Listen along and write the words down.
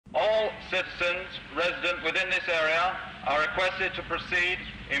citizens resident within this area are requested to proceed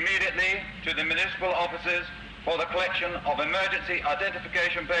immediately to the municipal offices for the collection of emergency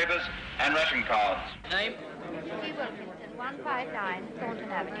identification papers and ration cards. Name? Wilkinson, 159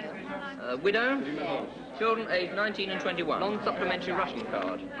 Thornton Avenue. Widow? Children aged 19 and 21. Non-supplementary ration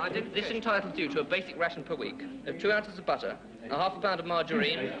card. This entitles you to a basic ration per week of 2 ounces of butter, a half a pound of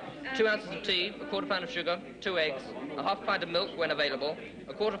margarine, 2 ounces of tea, a quarter pound of sugar, 2 eggs, a half pint of milk when available,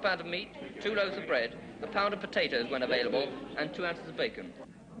 a quarter pound of meat, 2 loaves of bread, a pound of potatoes when available, and 2 ounces of bacon.